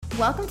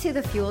Welcome to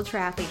the Fuel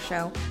Triathlete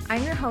Show.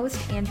 I'm your host,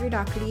 Andrea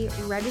Doherty,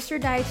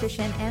 registered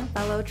dietitian and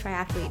fellow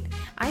triathlete.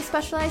 I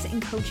specialize in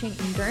coaching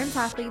endurance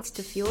athletes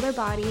to fuel their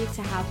body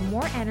to have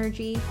more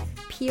energy,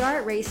 PR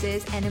at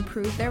races, and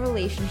improve their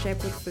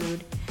relationship with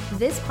food.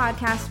 This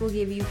podcast will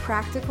give you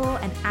practical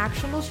and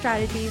actionable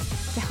strategies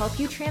to help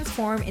you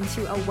transform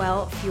into a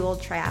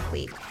well-fueled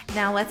triathlete.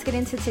 Now let's get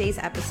into today's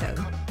episode.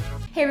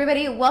 Hey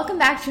everybody, welcome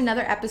back to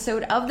another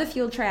episode of The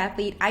Fueled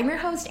Triathlete. I'm your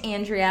host,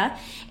 Andrea,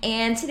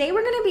 and today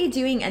we're going to be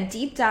doing a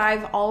deep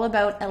dive all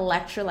about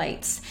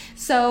electrolytes.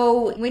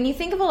 So when you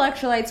think of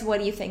electrolytes, what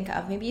do you think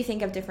of? Maybe you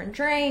think of different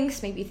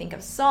drinks, maybe you think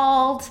of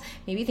salt,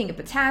 maybe you think of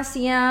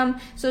potassium.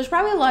 So there's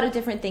probably a lot of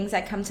different things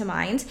that come to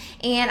mind,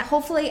 and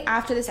hopefully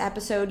after this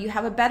episode, you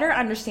have a better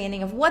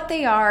understanding of what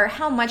they are,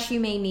 how much you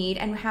may need,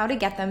 and how to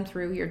get them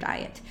through your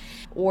diet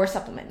or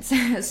supplements.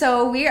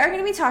 So we are going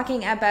to be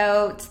talking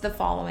about the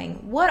following.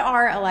 What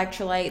are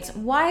electrolytes?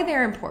 Why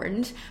they're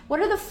important? What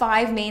are the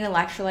 5 main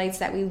electrolytes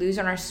that we lose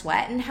on our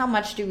sweat, and how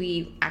much do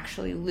we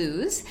actually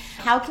lose?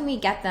 How can we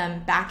get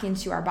them back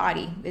into our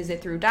body? Is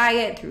it through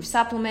diet, through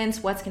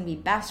supplements? What's going to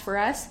be best for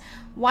us?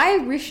 Why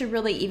we should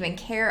really even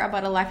care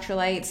about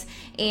electrolytes,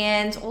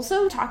 and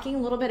also talking a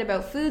little bit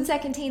about foods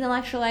that contain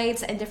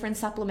electrolytes and different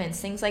supplements,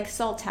 things like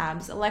salt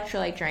tabs,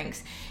 electrolyte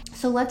drinks.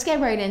 So let's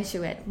get right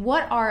into it.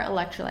 What are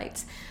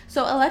electrolytes?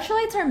 So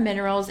electrolytes are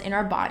minerals in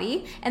our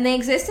body, and they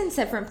exist in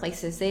different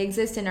places. They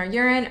exist in our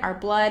urine, our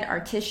blood, our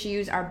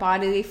tissues, our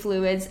bodily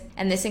fluids,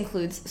 and this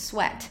includes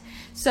sweat.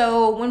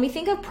 So when we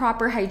think of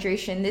proper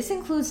hydration, this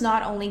includes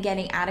not only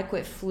getting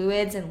adequate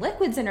fluids and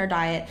liquids in our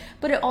diet,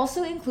 but it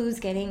also includes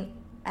getting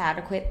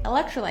adequate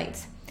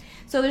electrolytes.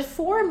 So there's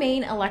 4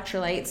 main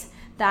electrolytes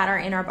that are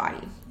in our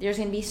body. There's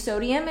going to be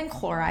sodium and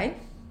chloride.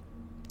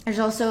 There's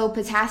also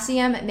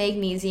potassium,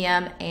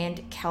 magnesium,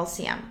 and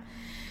calcium.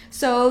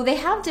 So they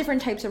have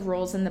different types of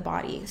roles in the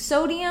body.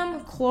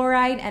 Sodium,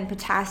 chloride, and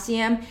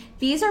potassium,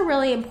 these are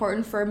really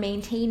important for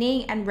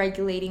maintaining and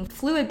regulating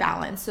fluid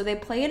balance. So they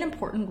play an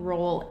important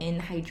role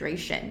in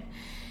hydration.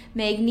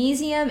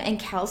 Magnesium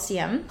and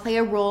calcium play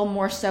a role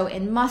more so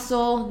in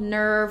muscle,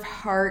 nerve,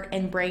 heart,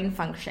 and brain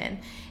function.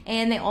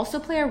 And they also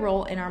play a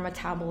role in our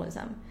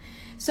metabolism.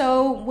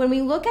 So when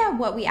we look at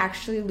what we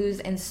actually lose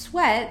in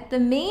sweat, the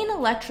main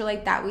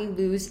electrolyte that we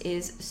lose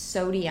is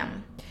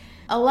sodium.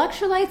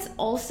 Electrolytes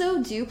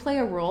also do play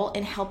a role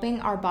in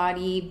helping our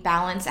body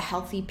balance a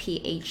healthy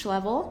pH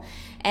level,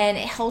 and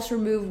it helps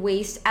remove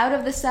waste out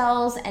of the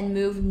cells and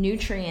move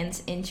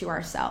nutrients into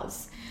our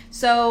cells.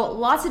 So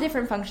lots of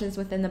different functions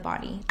within the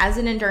body. As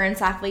an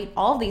endurance athlete,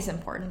 all of these are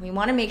important. We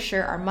want to make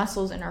sure our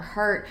muscles and our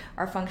heart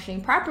are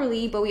functioning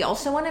properly, but we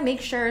also want to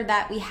make sure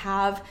that we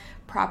have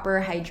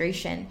proper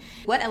hydration.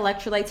 What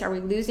electrolytes are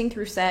we losing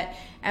through sweat,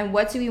 and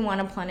what do we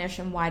want to plenish,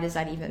 and why does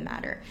that even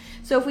matter?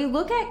 So if we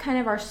look at kind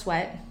of our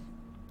sweat,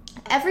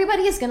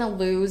 everybody is going to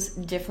lose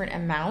different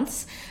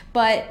amounts,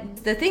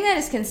 but the thing that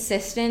is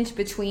consistent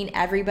between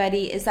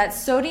everybody is that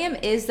sodium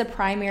is the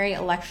primary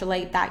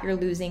electrolyte that you're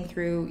losing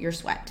through your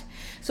sweat.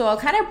 So I'll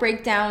kind of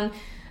break down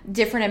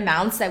different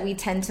amounts that we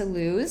tend to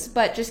lose,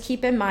 but just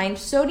keep in mind,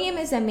 sodium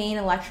is the main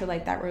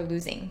electrolyte that we're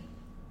losing.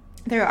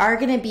 There are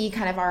going to be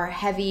kind of our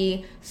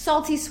heavy,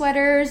 salty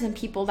sweaters and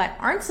people that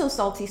aren't so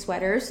salty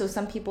sweaters. So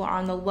some people are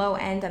on the low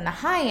end and the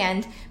high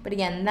end, but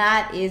again,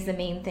 that is the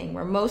main thing.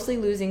 We're mostly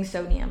losing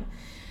sodium.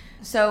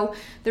 So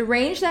the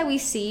range that we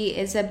see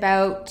is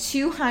about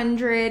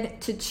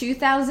 200 to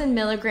 2,000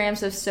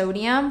 milligrams of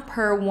sodium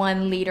per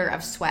 1 liter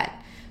of sweat.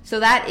 So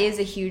that is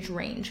a huge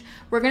range.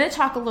 We're going to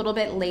talk a little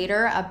bit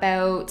later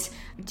about,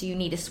 do you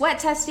need a sweat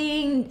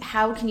testing?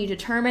 How can you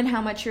determine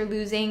how much you're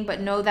losing? But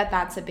know that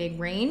that's a big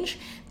range.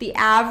 The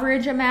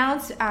average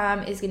amount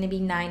is going to be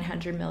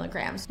 900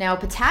 milligrams. Now,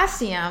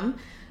 potassium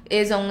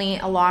is only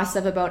a loss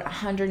of about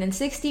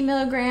 160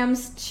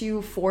 milligrams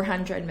to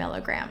 400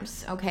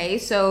 milligrams. Okay,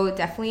 so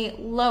definitely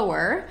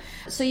lower.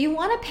 So you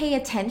want to pay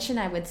attention,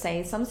 I would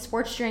say. Some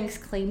sports drinks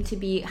claim to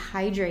be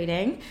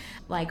hydrating,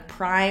 like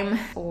Prime,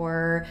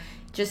 or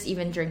just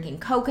even drinking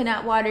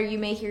coconut water you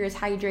may hear is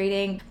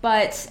hydrating.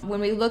 But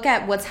when we look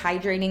at what's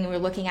hydrating and we're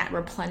looking at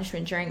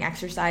replenishment during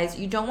exercise,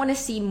 you don't want to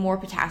see more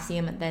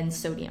potassium than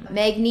sodium.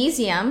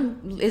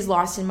 Magnesium is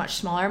lost in much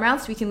smaller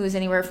amounts. We can lose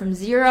anywhere from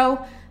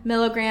 0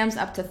 milligrams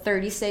up to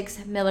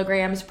 36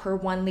 milligrams per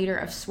 1 liter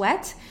of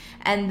sweat.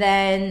 And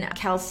then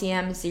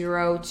calcium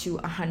 0 to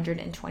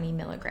 120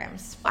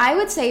 milligrams. I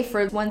would say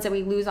for ones that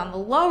we lose on the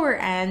lower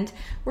end,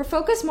 we're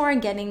focused more on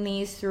getting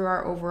these through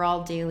our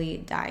overall daily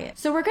diet.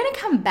 So we're going to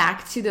come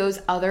back to those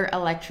other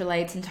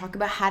electrolytes and talk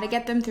about how to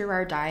get them through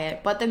our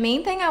diet. But the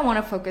main thing I want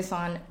to focus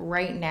on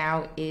right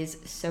now is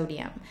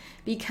sodium,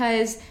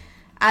 because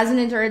as an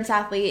endurance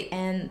athlete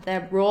and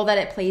the role that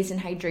it plays in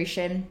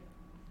hydration,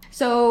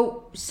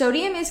 so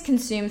sodium is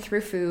consumed through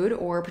food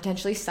or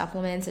potentially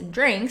supplements and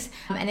drinks,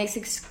 and it's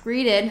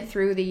excreted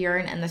through the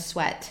urine and the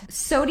sweat.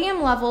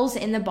 Sodium levels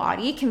in the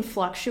body can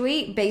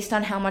fluctuate based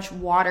on how much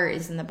water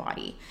is in the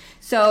body.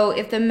 So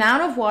if the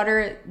amount of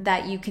water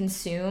that you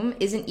consume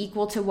isn't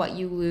equal to what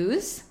you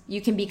lose,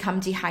 you can become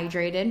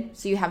dehydrated.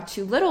 So you have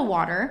too little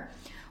water,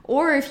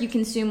 Or if you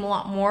consume a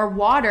lot more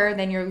water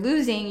than you're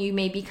losing, you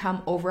may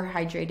become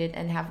overhydrated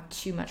and have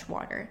too much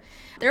water.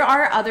 There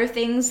are other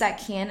things that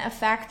can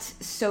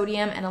affect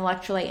sodium and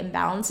electrolyte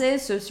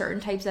imbalances. So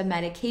certain types of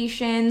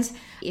medications,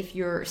 if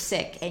you're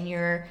sick and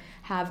you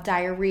have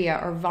diarrhea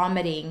or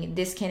vomiting,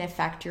 this can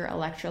affect your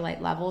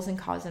electrolyte levels and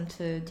cause them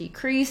to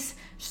decrease.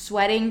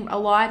 Sweating a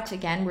lot,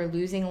 again, we're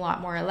losing a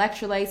lot more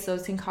electrolytes.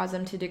 Those can cause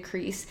them to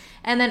decrease.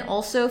 And then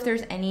also if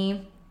there's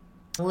any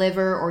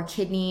liver or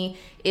kidney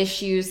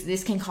issues,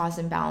 this can cause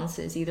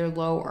imbalances, either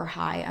low or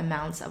high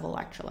amounts of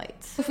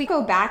electrolytes. If we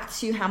go back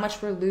to how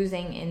much we're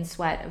losing in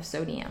sweat of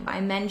sodium,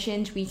 I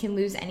mentioned we can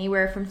lose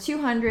anywhere from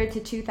 200 to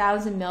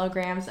 2,000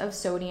 milligrams of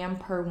sodium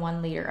per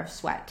 1 liter of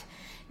sweat.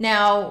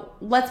 Now,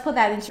 let's put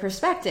that into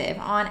perspective.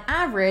 On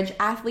average,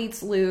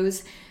 athletes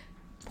lose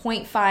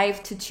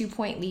 0.5 to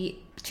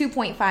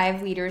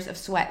 2.5 liters of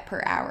sweat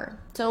per hour.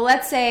 So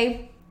let's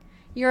say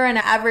you're an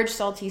average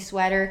salty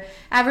sweater.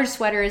 Average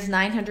sweater is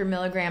 900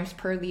 milligrams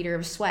per liter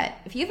of sweat.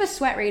 If you have a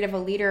sweat rate of a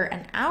liter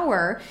an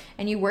hour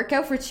and you work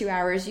out for 2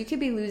 hours, you could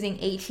be losing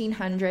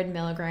 1,800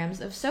 milligrams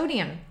of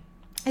sodium.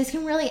 This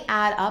can really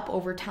add up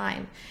over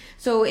time.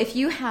 So if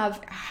you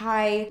have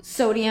high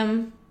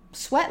sodium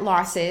sweat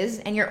losses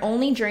and you're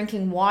only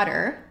drinking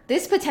water,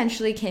 this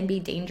potentially can be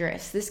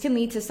dangerous. This can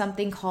lead to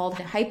something called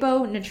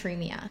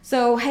hyponatremia.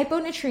 So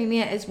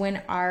hyponatremia is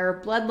when our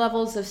blood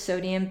levels of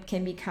sodium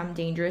can become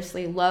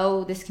dangerously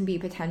low. This can be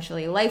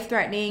potentially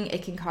life-threatening.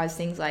 It can cause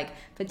things like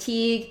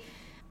fatigue,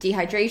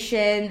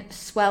 dehydration,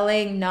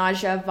 swelling,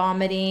 nausea,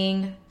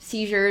 vomiting,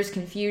 seizures,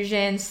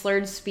 confusion,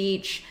 slurred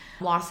speech,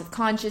 loss of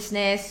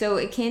consciousness. So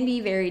it can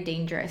be very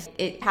dangerous.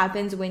 It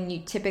happens when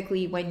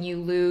you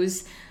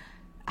lose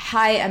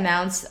high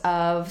amounts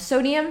of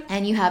sodium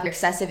and you have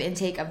excessive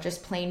intake of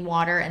just plain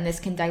water, and this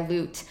can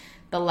dilute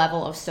the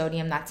level of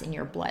sodium that's in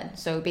your blood.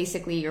 So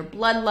basically your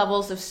blood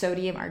levels of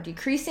sodium are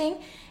decreasing,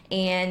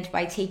 and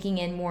by taking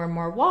in more and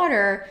more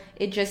water,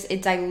 it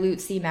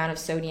dilutes the amount of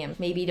sodium.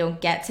 Maybe you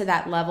don't get to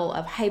that level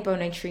of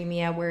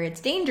hyponatremia where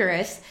it's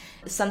dangerous.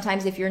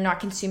 Sometimes if you're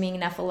not consuming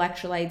enough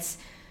electrolytes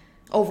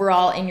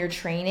overall in your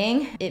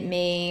training, it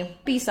may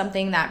be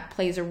something that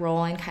plays a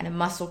role in kind of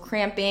muscle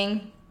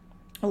cramping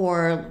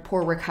or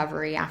poor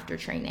recovery after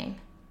training.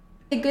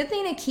 A good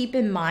thing to keep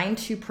in mind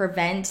to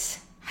prevent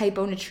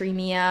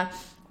hyponatremia,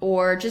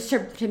 or just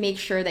to make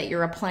sure that you're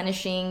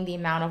replenishing the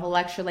amount of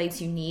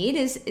electrolytes you need,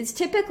 is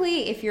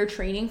typically if you're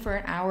training for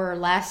an hour or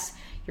less,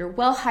 you're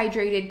well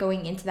hydrated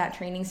going into that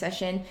training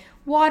session,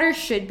 water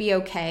should be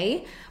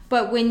okay.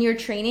 But when you're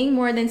training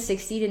more than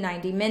 60 to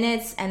 90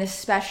 minutes, and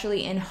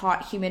especially in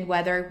hot, humid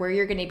weather where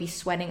you're going to be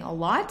sweating a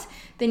lot,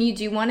 then you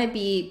do want to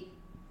be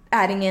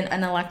adding in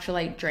an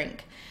electrolyte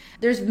drink.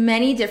 There's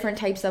many different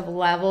types of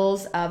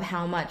levels of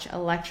how much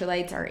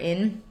electrolytes are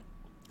in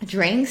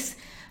drinks.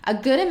 A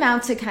good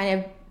amount to kind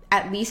of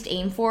at least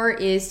aim for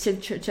is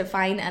to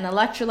find an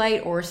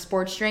electrolyte or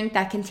sports drink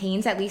that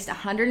contains at least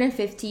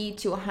 150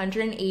 to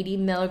 180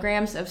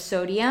 milligrams of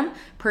sodium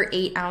per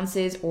 8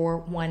 ounces or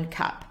 1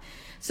 cup.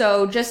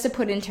 So just to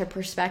put into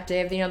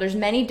perspective, there's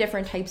many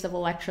different types of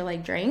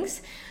electrolyte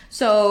drinks.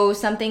 So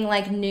something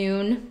like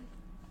Noon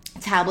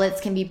tablets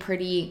can be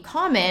pretty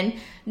common.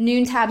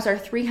 Noon tabs are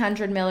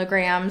 300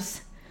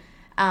 milligrams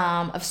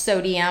of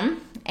sodium,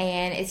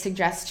 and it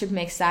suggests to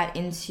mix that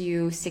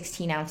into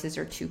 16 ounces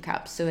or 2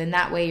 cups. So in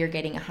that way, you're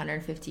getting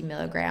 150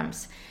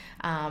 milligrams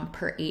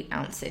per 8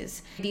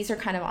 ounces. These are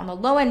kind of on the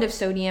low end of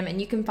sodium,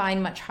 and you can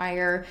find much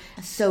higher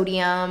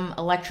sodium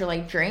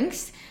electrolyte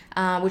drinks,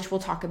 which we'll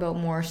talk about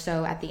more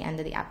so at the end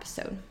of the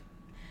episode.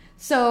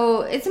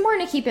 So it's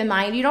important to keep in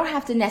mind, you don't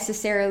have to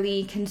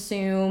necessarily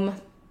consume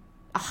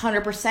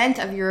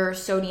 100% of your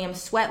sodium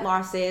sweat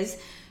losses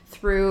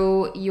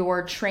through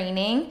your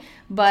training,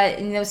 but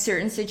in those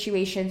certain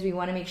situations, we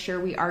want to make sure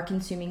we are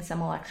consuming some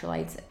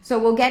electrolytes. So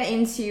we'll get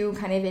into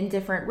kind of in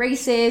different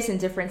races and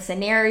different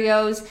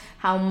scenarios,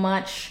 how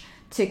much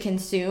to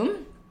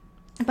consume.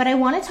 But I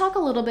want to talk a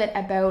little bit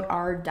about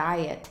our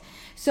diet.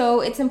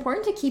 So it's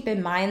important to keep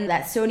in mind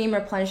that sodium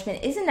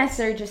replenishment isn't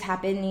necessarily just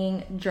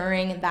happening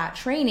during that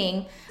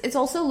training. It's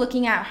also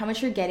looking at how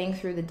much you're getting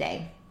through the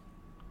day.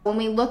 When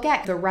we look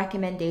at the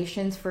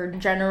recommendations for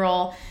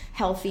general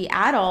healthy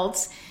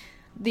adults,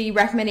 the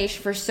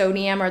recommendation for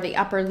sodium, or the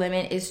upper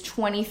limit, is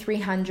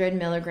 2,300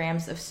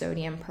 milligrams of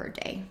sodium per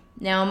day.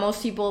 Now,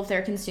 most people, if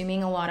they're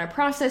consuming a lot of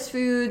processed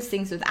foods,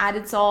 things with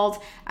added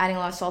salt, adding a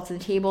lot of salt to the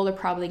table, they're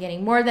probably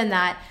getting more than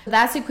that.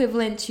 That's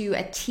equivalent to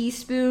a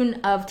teaspoon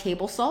of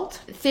table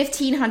salt.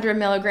 1,500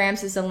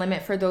 milligrams is the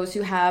limit for those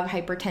who have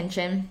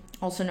hypertension,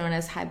 also known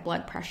as high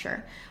blood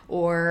pressure,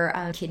 or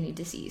kidney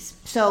disease.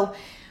 So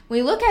when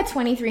we look at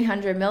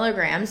 2,300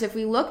 milligrams, if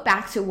we look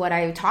back to what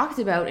I talked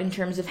about in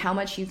terms of how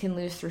much you can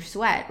lose through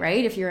sweat,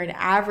 right? If you're an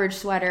average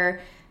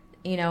sweater,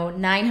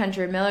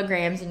 900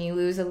 milligrams and you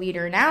lose a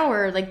liter an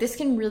hour, like this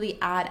can really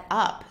add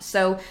up.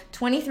 So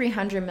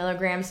 2,300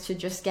 milligrams to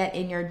just get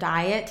in your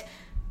diet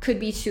could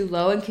be too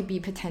low and could be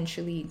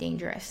potentially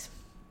dangerous.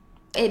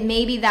 It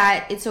may be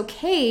that it's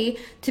okay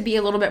to be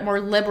a little bit more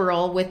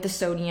liberal with the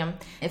sodium.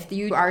 If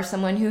you are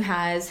someone who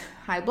has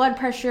high blood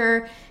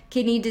pressure,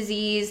 kidney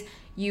disease,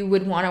 you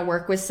would want to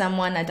work with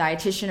someone, a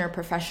dietitian or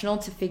professional,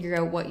 to figure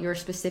out what your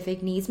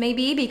specific needs may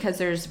be, because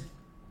there's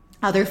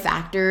other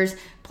factors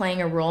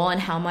playing a role in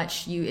how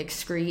much you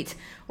excrete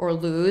or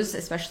lose,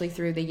 especially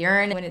through the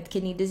urine when it's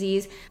kidney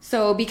disease.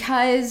 So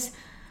because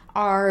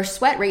our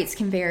sweat rates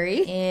can vary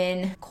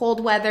in cold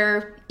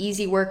weather,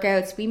 easy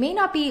workouts, we may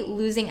not be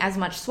losing as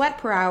much sweat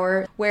per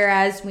hour,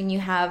 whereas when you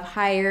have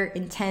higher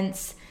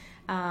intense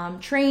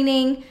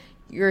training,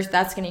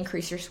 that's going to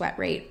increase your sweat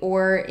rate.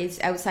 Or it's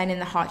outside in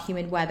the hot,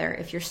 humid weather.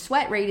 If your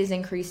sweat rate is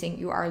increasing,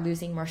 you are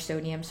losing more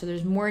sodium. So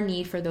there's more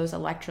need for those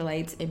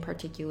electrolytes, in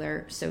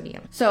particular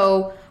sodium.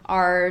 So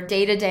our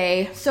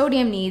day-to-day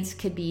sodium needs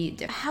could be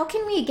different. How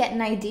can we get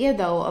an idea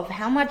though of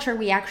how much are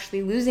we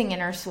actually losing in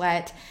our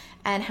sweat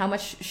and how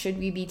much should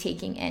we be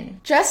taking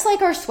in? Just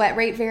like our sweat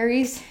rate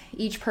varies,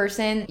 each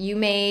person, you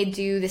may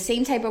do the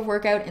same type of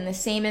workout in the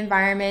same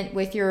environment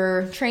with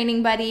your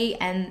training buddy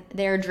and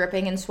they're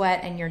dripping in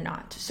sweat and you're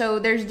not. So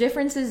there's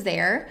differences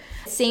there.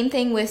 Same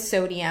thing with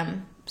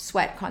sodium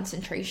sweat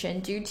concentration.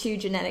 Due to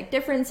genetic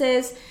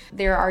differences,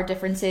 there are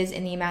differences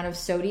in the amount of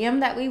sodium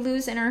that we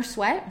lose in our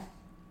sweat.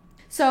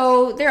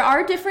 So there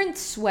are different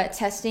sweat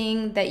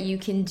testing that you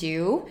can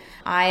do.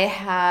 I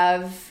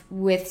have,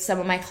 with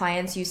some of my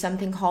clients, used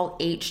something called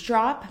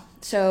H-Drop.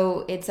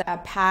 So it's a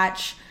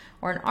patch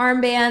or an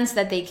armband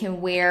that they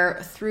can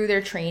wear through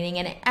their training,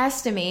 and it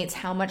estimates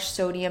how much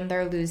sodium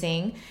they're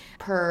losing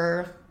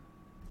per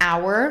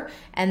hour,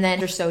 and then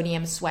their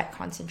sodium sweat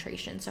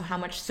concentration. So how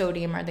much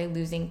sodium are they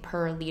losing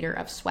per liter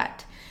of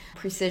sweat?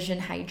 Precision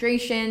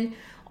Hydration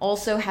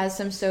also has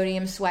some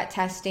sodium sweat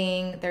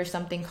testing. There's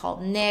something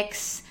called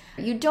NIX.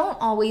 You don't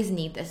always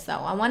need this though.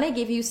 I want to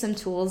give you some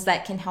tools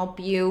that can help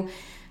you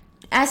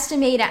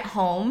estimate at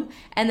home,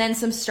 and then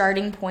some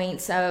starting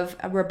points of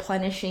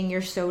replenishing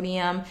your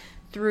sodium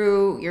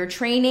through your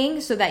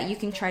training so that you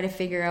can try to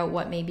figure out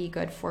what may be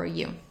good for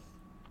you.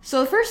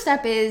 So the first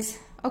step is,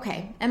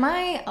 okay, am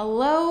I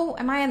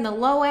in the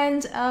low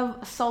end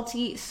of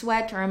salty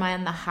sweat, or am I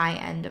on the high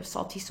end of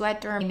salty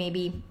sweat, or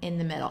maybe in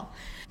the middle?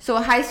 So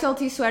a high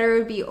salty sweater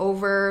would be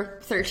over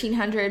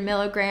 1,300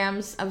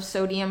 milligrams of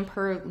sodium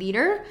per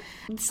liter.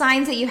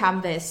 Signs that you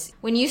have this: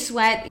 when you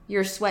sweat,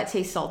 your sweat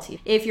tastes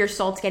salty. If your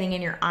salt's getting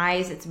in your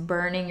eyes, it's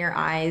burning your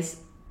eyes.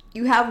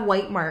 You have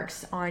white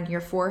marks on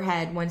your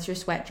forehead once your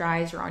sweat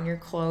dries, or on your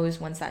clothes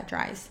once that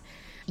dries.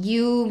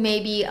 You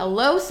may be a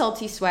low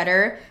salty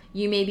sweater.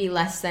 You may be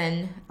less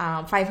than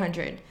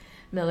 500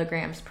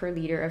 milligrams per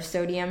liter of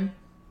sodium.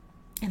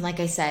 And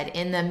like I said,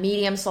 in the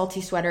medium salty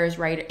sweater is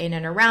right in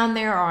and around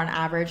there, or on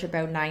average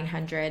about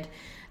 900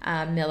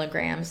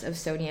 milligrams of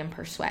sodium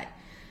per sweat.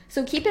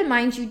 So keep in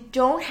mind, you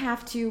don't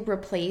have to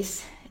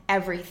replace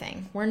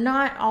everything. We're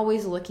not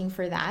always looking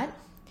for that.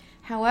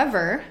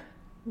 However,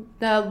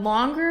 the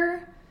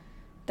longer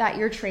that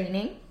you're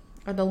training,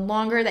 or the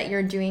longer that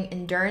you're doing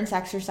endurance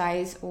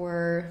exercise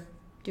or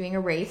doing a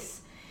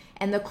race,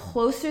 and the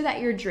closer that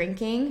you're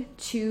drinking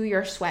to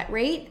your sweat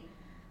rate,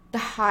 the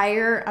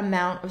higher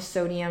amount of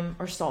sodium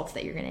or salts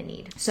that you're going to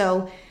need.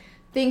 So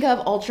think of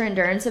ultra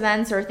endurance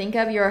events, or think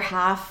of your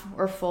half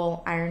or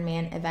full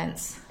Ironman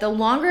events. The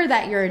longer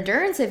that your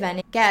endurance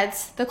event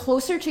gets, the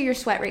closer to your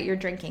sweat rate you're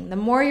drinking, the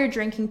more you're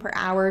drinking per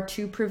hour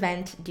to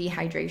prevent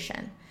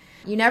dehydration.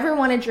 You never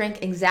want to drink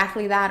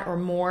exactly that or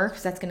more,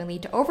 because that's going to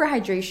lead to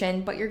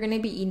overhydration, but you're going to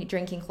be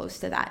drinking close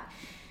to that.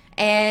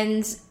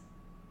 And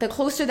the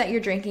closer that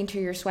you're drinking to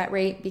your sweat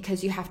rate,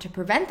 because you have to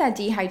prevent that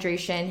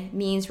dehydration,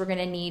 means we're going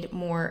to need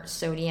more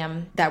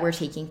sodium that we're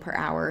taking per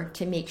hour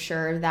to make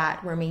sure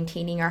that we're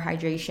maintaining our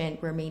hydration,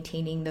 we're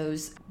maintaining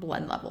those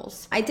blood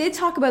levels. I did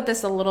talk about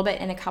this a little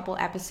bit in a couple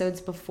episodes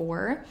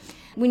before.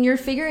 When you're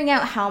figuring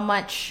out how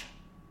much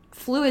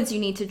fluids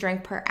you need to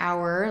drink per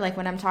hour, like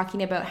when I'm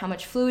talking about how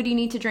much fluid you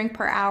need to drink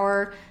per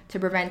hour to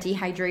prevent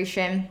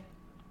dehydration,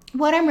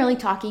 what I'm really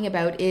talking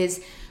about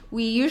is,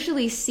 we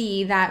usually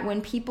see that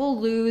when people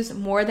lose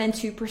more than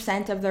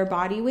 2% of their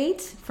body weight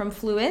from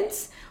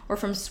fluids or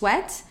from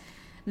sweat,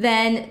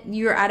 then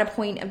you're at a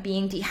point of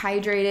being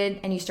dehydrated,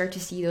 and you start to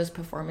see those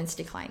performance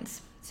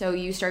declines. So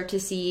you start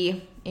to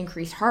see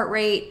increased heart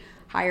rate,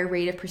 higher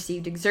rate of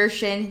perceived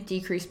exertion,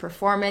 decreased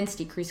performance,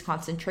 decreased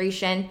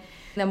concentration.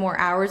 The more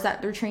hours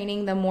that they're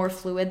training, the more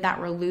fluid that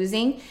we're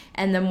losing,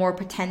 and the more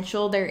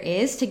potential there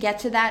is to get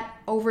to that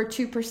over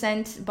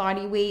 2%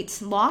 body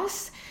weight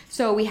loss.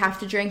 So we have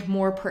to drink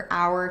more per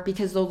hour,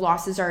 because those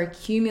losses are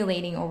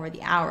accumulating over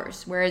the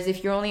hours. Whereas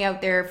if you're only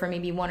out there for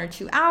maybe 1 or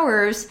 2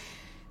 hours,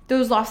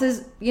 those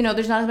losses,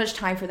 there's not as much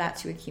time for that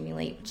to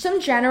accumulate.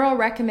 Some general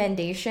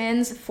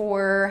recommendations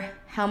for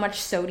how much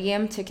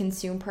sodium to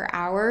consume per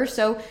hour.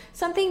 So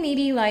something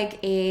maybe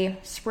like a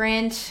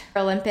sprint,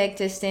 Olympic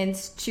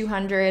distance,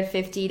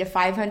 250 to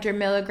 500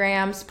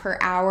 milligrams per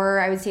hour.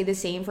 I would say the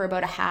same for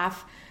about a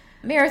half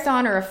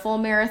marathon or a full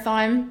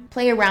marathon.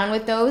 Play around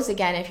with those.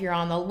 Again, if you're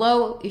on the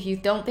low, if you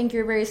don't think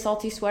you're a very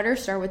salty sweater,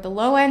 start with the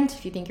low end.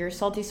 If you think you're a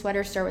salty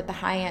sweater, start with the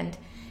high end.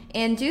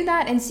 and do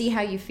that and see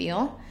how you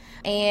feel.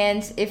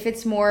 And if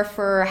it's more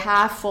for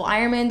half full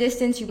Ironman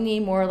distance, you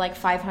need more like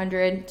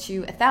 500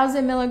 to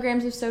 1,000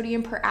 milligrams of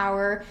sodium per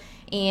hour,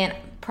 and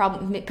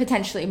probably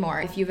potentially more.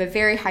 If you have a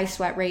very high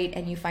sweat rate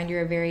and you find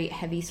you're a very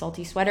heavy,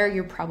 salty sweater,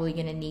 you're probably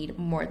going to need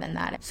more than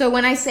that. So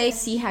when I say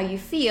see how you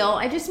feel,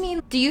 I just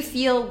mean, do you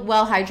feel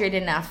well hydrated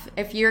enough?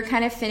 If you're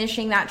kind of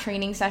finishing that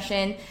training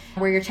session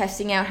where you're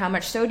testing out how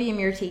much sodium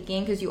you're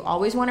taking, because you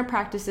always want to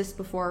practice this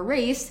before a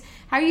race,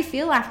 how do you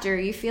feel after? Are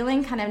you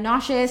feeling kind of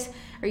nauseous?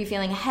 Are you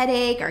feeling a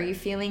headache? Are you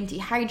feeling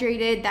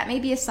dehydrated? That may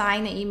be a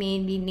sign that you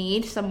maybe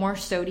need some more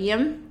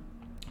sodium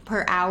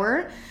per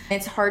hour.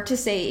 It's hard to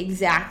say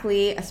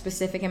exactly a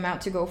specific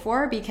amount to go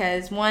for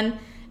because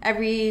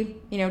every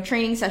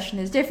training session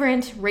is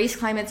different, race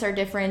climates are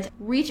different.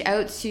 Reach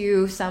out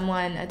to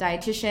someone, a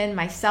dietitian,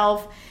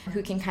 myself,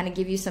 who can kind of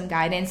give you some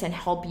guidance and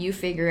help you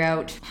figure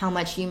out how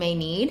much you may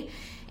need.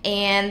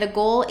 And the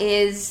goal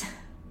is,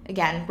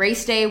 again,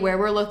 race day, where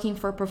we're looking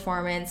for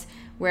performance,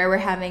 where we're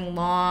having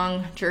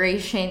long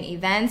duration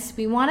events.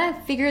 We want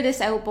to figure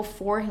this out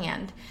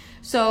beforehand.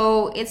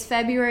 So it's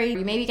February,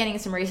 you may be getting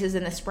some races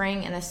in the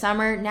spring and the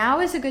summer. Now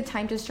is a good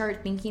time to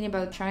start thinking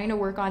about trying to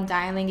work on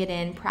dialing it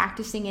in,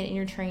 practicing it in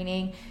your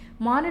training.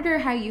 Monitor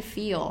how you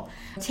feel.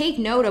 Take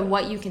note of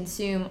what you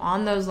consume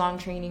on those long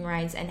training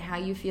rides and how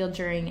you feel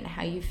during and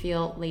how you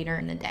feel later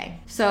in the day.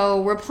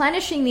 So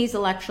replenishing these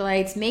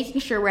electrolytes,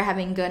 making sure we're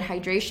having good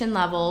hydration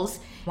levels.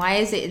 Why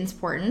is it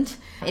important?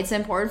 It's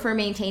important for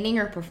maintaining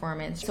your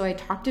performance. So I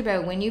talked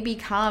about when you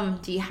become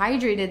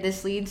dehydrated,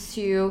 this leads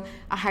to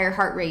a higher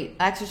heart rate.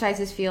 Exercise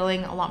is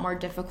feeling a lot more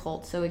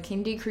difficult, so it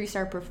can decrease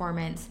our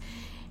performance.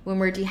 When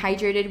we're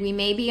dehydrated, we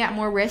may be at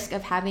more risk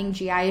of having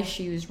GI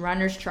issues,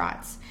 runner's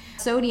trots.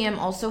 Sodium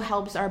also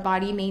helps our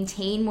body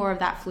maintain more of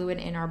that fluid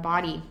in our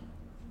body.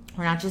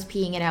 We're not just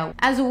peeing it out.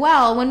 As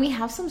well, when we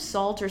have some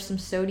salt or some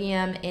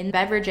sodium in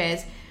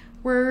beverages,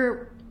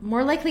 we're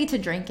more likely to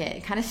drink it.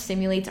 It kind of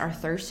stimulates our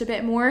thirst a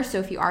bit more. So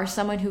if you are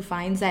someone who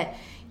finds that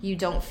you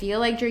don't feel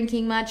like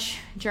drinking much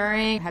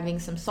during, having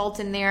some salt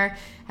in there,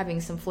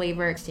 having some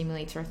flavor, it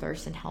stimulates our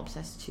thirst and helps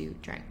us to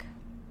drink.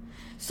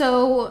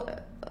 So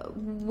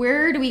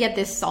where do we get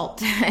this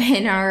salt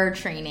in our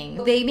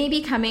training? They may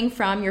be coming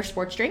from your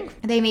sports drink.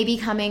 They may be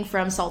coming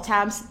from salt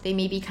tabs. They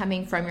may be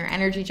coming from your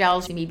energy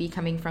gels. They may be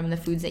coming from the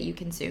foods that you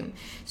consume.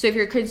 So if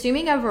you're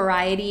consuming a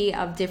variety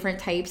of different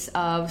types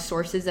of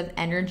sources of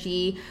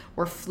energy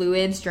or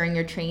fluids during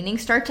your training,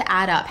 start to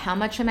add up. How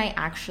much am I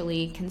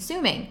actually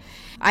consuming?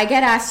 I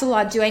get asked a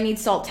lot, do I need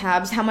salt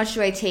tabs? How much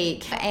do I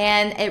take?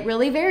 And it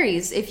really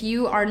varies. If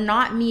you are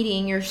not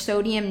meeting your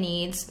sodium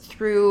needs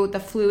through the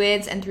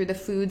fluids and through the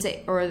foods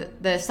or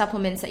the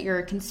supplements that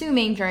you're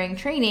consuming during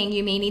training,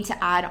 you may need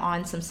to add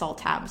on some salt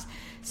tabs.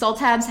 Salt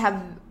tabs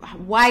have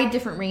wide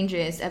different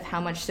ranges of how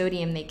much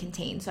sodium they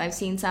contain. So I've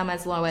seen some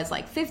as low as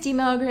like 50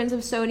 milligrams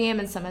of sodium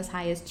and some as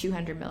high as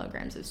 200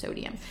 milligrams of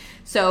sodium.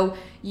 So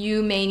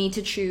you may need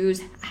to choose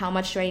how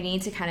much do I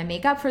need to kind of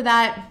make up for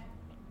that.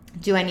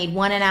 Do I need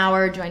one an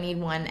hour? Do I need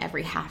one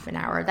every half an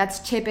hour? That's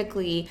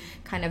typically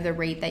kind of the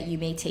rate that you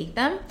may take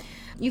them.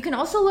 You can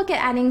also look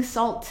at adding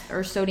salt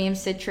or sodium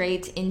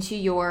citrate into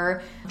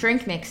your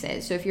drink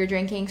mixes. So if you're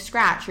drinking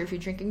Scratch or if you're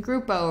drinking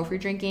Grupo, if you're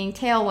drinking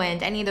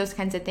Tailwind, any of those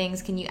kinds of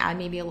things, can you add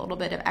maybe a little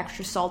bit of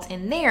extra salt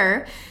in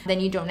there? Then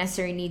you don't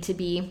necessarily need to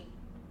be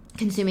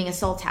consuming a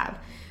salt tab.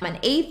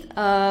 1/8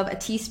 of a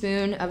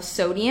teaspoon of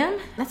sodium,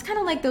 that's kind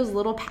of like those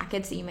little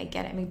packets that you might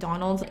get at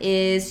McDonald's,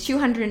 is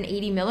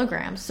 280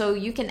 milligrams. So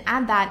you can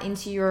add that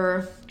into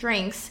your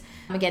drinks.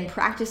 Again,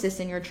 practice this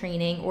in your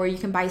training, or you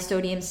can buy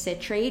sodium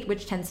citrate,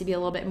 which tends to be a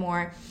little bit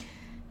more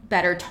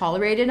better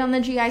tolerated on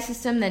the GI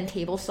system than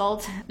table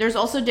salt. There's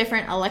also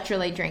different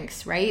electrolyte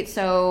drinks, right?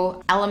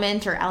 So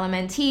Element or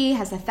LMNT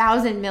has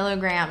 1,000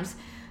 milligrams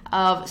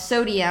of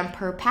sodium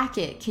per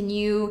packet. Can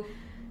you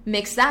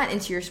mix that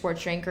into your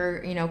sports drink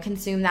or,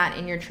 consume that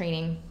in your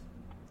training?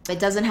 It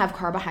doesn't have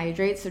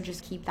carbohydrates, so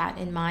just keep that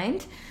in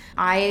mind.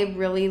 I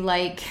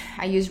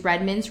use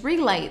Redmond's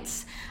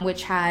Relights,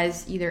 which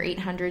has either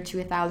 800 to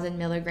 1,000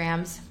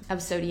 milligrams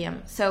of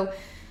sodium. So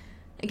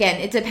again,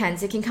 it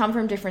depends. It can come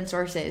from different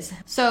sources.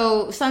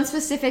 So some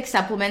specific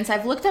supplements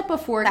I've looked up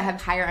before that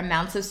have higher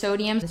amounts of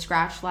sodium. The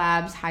Scratch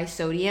Labs High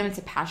Sodium, it's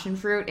a passion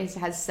fruit. It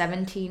has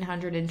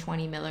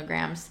 1,720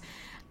 milligrams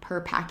per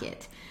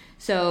packet.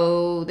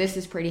 So this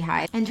is pretty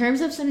high. In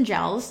terms of some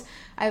gels,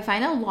 I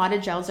find a lot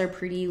of gels are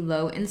pretty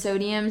low in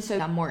sodium.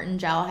 So Morton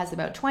gel has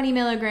about 20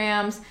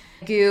 milligrams,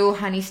 Goo,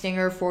 Honey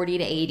Stinger 40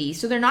 to 80.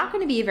 So they're not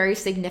going to be a very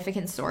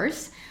significant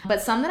source,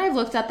 but some that I've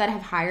looked at that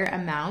have higher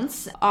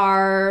amounts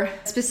are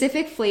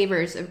specific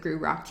flavors of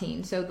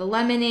Goo-Roctine. So the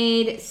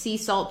lemonade, sea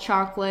salt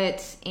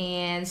chocolate,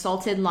 and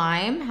salted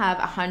lime have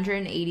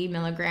 180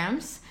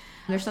 milligrams.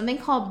 There's something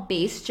called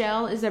Base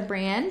Gel is a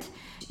brand.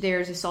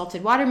 There's a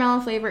salted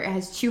watermelon flavor. It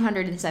has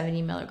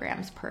 270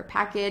 milligrams per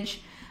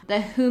package. The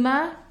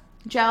Huma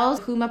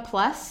gels, Huma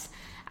Plus,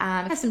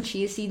 has some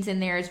chia seeds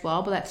in there as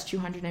well, but that's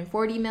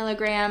 240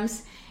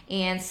 milligrams.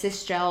 And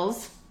Cis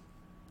gels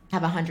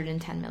have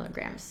 110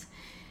 milligrams.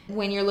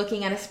 when you're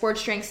looking at a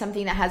sports drink,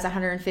 something that has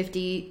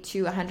 150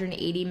 to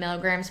 180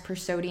 milligrams per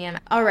sodium.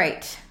 All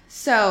right,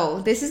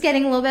 so this is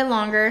getting a little bit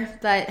longer,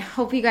 but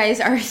hope you guys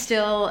are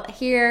still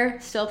here,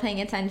 still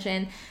paying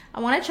attention. I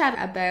want to chat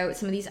about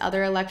some of these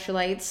other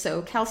electrolytes,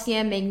 so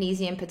calcium,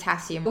 magnesium,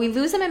 potassium. We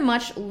lose them in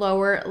much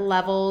lower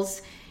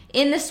levels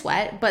in the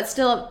sweat, but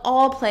still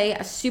all play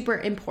a super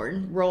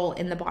important role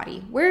in the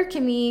body. Where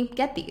can we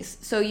get these?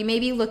 So you may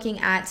be looking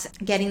at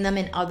getting them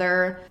in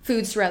other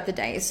foods throughout the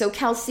day. So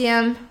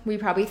calcium, we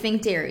probably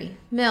think dairy,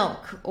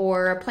 milk,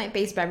 or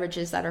plant-based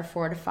beverages that are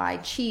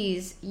fortified,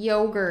 cheese,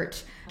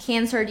 yogurt,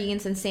 canned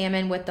sardines and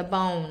salmon with the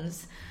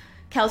bones,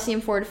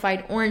 calcium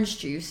fortified orange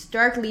juice,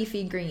 dark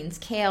leafy greens,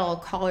 kale,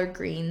 collard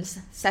greens,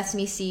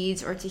 sesame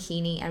seeds or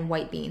tahini, and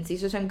white beans.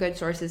 These are some good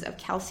sources of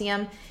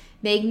calcium.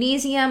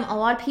 Magnesium, a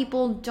lot of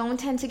people don't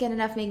tend to get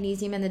enough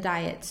magnesium in the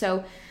diet.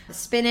 So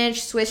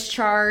spinach, Swiss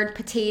chard,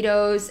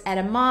 potatoes,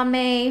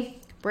 edamame,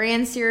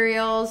 bran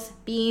cereals,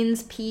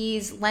 beans,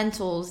 peas,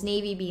 lentils,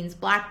 navy beans,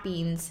 black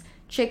beans,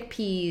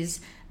 chickpeas,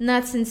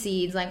 nuts and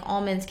seeds like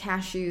almonds,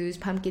 cashews,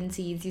 pumpkin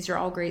seeds. These are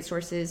all great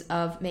sources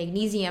of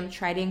magnesium.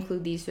 Try to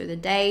include these through the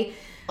day.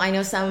 I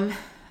know some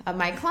of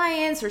my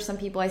clients or some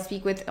people I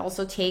speak with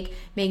also take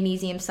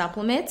magnesium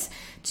supplements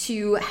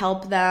to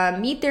help them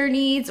meet their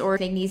needs, or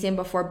magnesium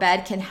before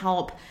bed can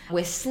help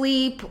with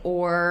sleep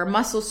or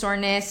muscle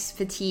soreness,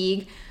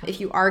 fatigue. If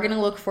you are going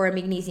to look for a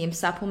magnesium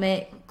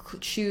supplement,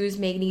 choose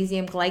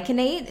magnesium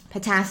glycinate.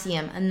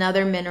 Potassium,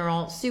 another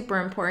mineral,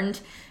 super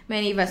important.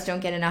 Many of us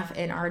don't get enough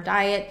in our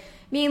diet,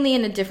 mainly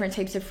in the different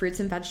types of fruits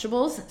and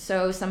vegetables.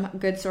 So some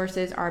good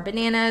sources are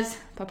bananas,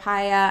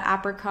 papaya,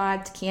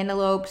 apricot,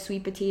 cantaloupe,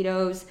 sweet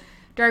potatoes,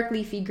 dark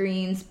leafy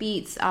greens,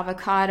 beets,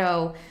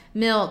 avocado,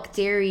 milk,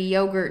 dairy,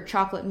 yogurt,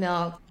 chocolate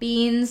milk,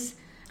 beans,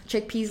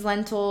 chickpeas,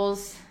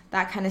 lentils,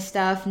 that kind of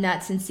stuff,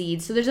 nuts and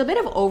seeds. So there's a bit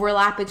of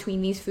overlap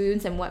between these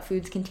foods and what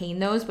foods contain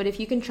those, but if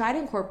you can try to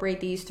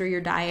incorporate these through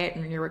your diet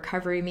and your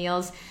recovery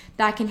meals,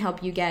 that can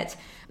help you get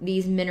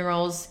these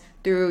minerals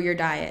through your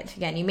diet.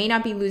 Again, you may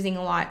not be losing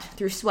a lot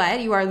through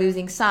sweat, you are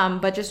losing some,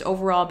 but just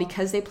overall,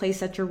 because they play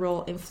such a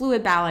role in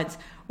fluid balance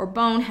or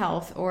bone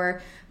health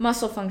or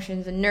muscle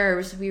functions and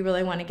nerves, we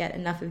really want to get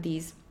enough of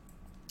these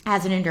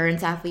as an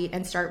endurance athlete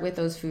and start with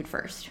those food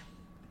first.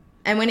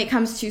 And when it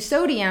comes to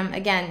sodium,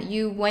 again,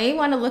 you may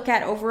want to look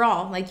at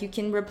overall, like you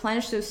can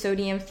replenish those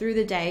sodium through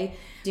the day.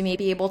 You may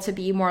be able to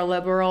be more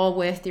liberal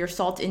with your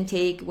salt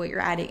intake, what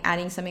you're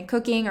adding some in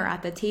cooking or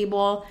at the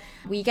table.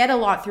 We get a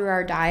lot through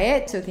our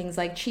diet, so things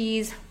like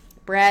cheese,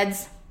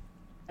 breads,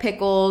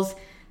 pickles,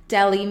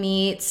 deli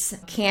meats,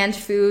 canned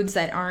foods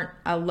that aren't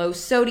a low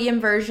sodium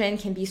version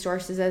can be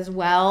sources as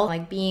well,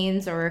 like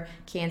beans or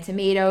canned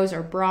tomatoes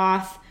or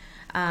broth.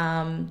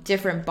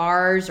 Different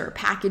bars or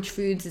packaged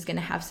foods is going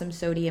to have some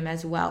sodium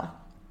as well.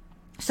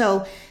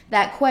 So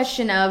that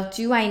question of,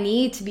 do I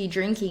need to be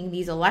drinking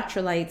these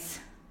electrolytes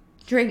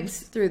drinks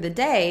through the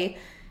day,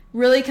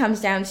 really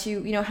comes down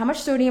to, how much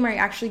sodium are you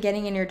actually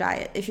getting in your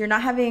diet? If you're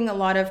not having a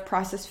lot of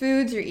processed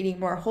foods, you're eating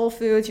more whole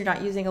foods, you're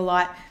not using a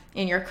lot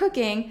in your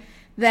cooking,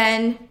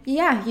 then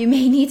yeah, you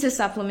may need to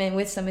supplement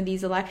with some of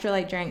these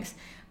electrolyte drinks,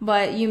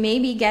 but you may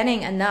be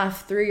getting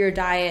enough through your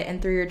diet and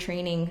through your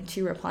training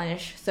to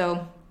replenish.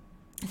 So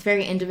it's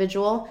very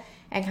individual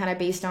and kind of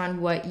based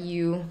on what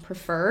you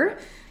prefer.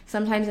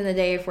 Sometimes in the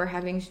day, if we're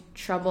having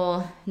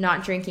trouble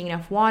not drinking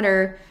enough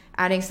water,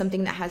 adding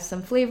something that has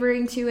some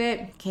flavoring to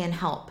it can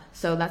help.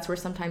 So that's where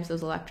sometimes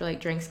those electrolyte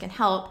drinks can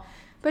help.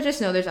 But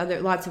just know there's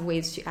lots of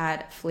ways to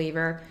add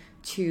flavor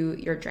to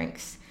your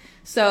drinks.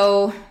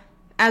 So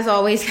as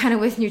always, kind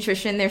of with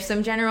nutrition, there's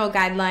some general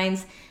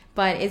guidelines,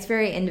 but it's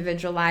very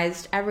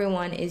individualized.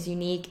 Everyone is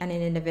unique and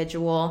an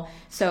individual.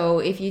 So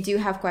if you do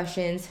have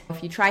questions,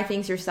 if you try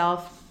things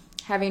yourself,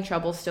 having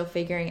trouble still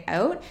figuring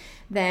out,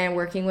 then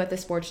working with a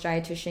sports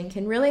dietitian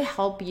can really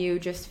help you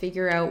just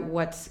figure out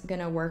what's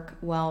gonna work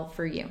well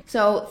for you.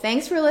 So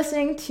thanks for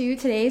listening to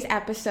today's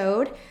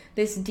episode,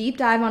 this deep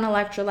dive on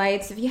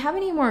electrolytes. If you have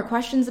any more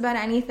questions about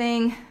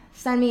anything,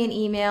 send me an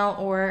email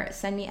or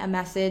send me a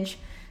message.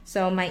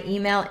 So my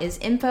email is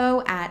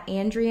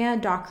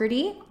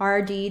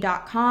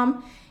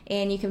info@andreadocherty.com,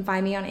 and you can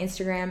find me on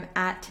Instagram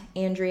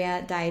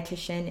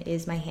 @AndreaDietitian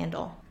is my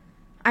handle.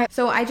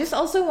 So I just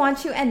also want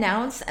to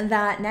announce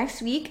that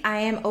next week I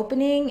am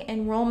opening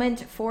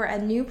enrollment for a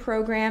new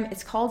program.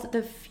 It's called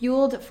the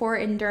Fueled for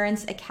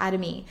Endurance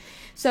Academy.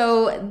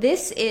 So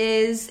this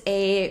is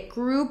a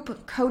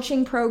group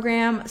coaching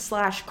program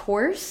 /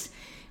 course,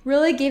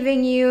 really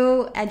giving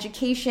you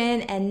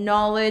education and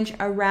knowledge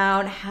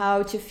around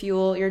how to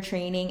fuel your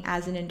training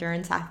as an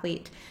endurance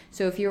athlete.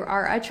 So if you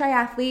are a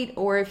triathlete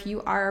or if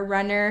you are a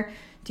runner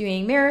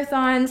doing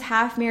marathons,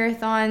 half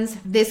marathons,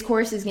 this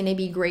course is going to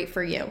be great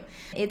for you.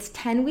 It's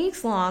 10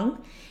 weeks long.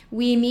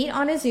 We meet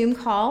on a Zoom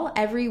call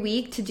every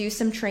week to do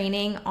some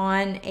training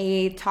on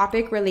a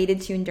topic related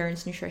to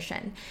endurance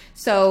nutrition.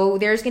 So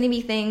there's going to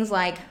be things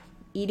like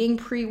eating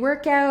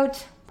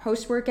pre-workout,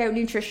 post-workout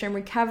nutrition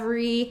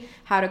recovery,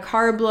 how to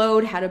carb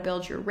load, how to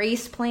build your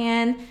race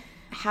plan,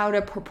 how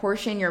to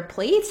proportion your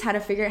plates, how to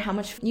figure out how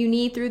much you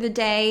need through the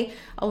day,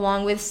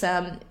 along with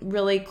some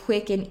really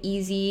quick and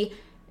easy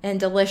and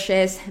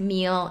delicious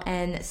meal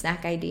and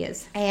snack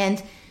ideas.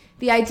 And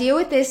the idea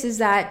with this is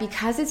that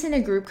because it's in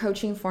a group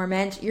coaching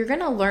format, you're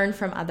going to learn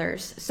from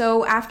others.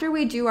 So after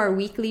we do our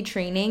weekly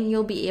training,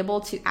 you'll be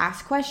able to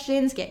ask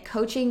questions, get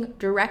coaching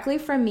directly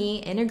from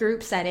me in a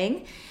group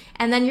setting,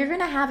 and then you're going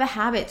to have a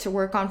habit to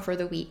work on for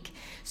the week.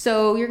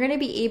 So you're going to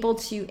be able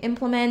to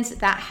implement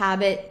that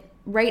habit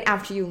right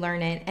after you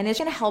learn it, and it's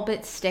going to help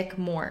it stick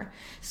more.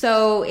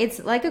 So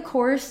it's like a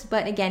course,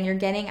 but again, you're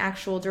getting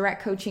actual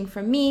direct coaching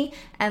from me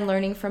and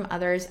learning from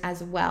others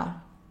as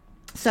well.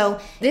 So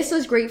this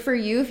was great for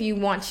you if you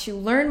want to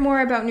learn more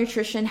about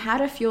nutrition, how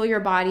to fuel your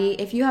body.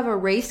 If you have a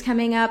race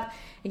coming up,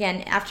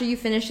 again, after you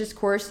finish this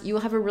course, you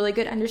will have a really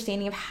good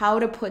understanding of how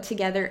to put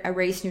together a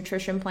race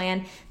nutrition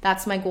plan.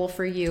 That's my goal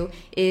for you,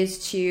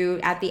 is to,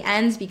 at the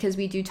end, because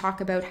we do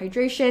talk about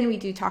hydration, we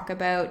do talk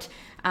about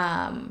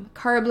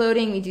carb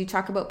loading, we do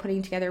talk about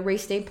putting together a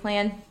race day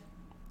plan.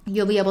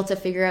 You'll be able to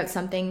figure out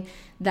something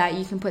that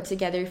you can put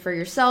together for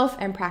yourself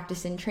and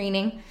practice in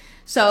training.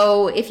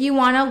 So if you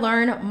want to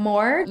learn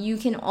more, you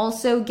can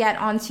also get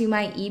onto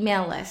my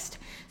email list.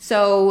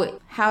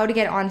 So how to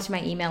get onto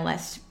my email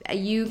list?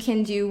 You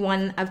can do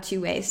one of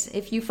two ways.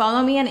 If you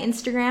follow me on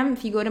Instagram,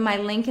 if you go to my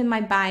link in my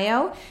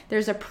bio,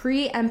 there's a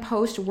pre and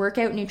post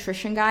workout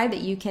nutrition guide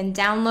that you can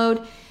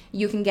download.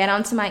 You can get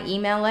onto my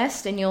email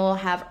list and you'll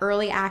have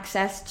early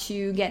access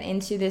to get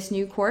into this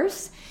new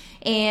course.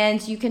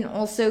 And you can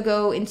also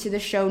go into the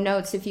show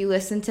notes if you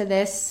listen to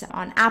this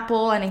on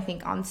Apple and I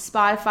think on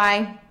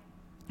Spotify.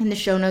 In the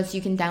show notes,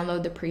 you can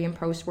download the pre and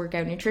post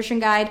workout nutrition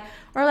guide.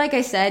 Or like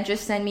I said,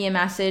 just send me a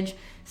message,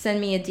 send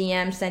me a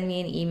DM, send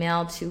me an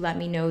email to let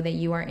me know that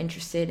you are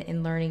interested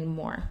in learning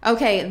more.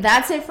 Okay,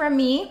 that's it from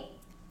me.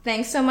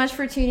 Thanks so much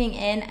for tuning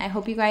in. I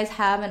hope you guys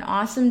have an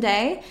awesome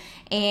day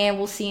and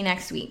we'll see you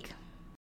next week.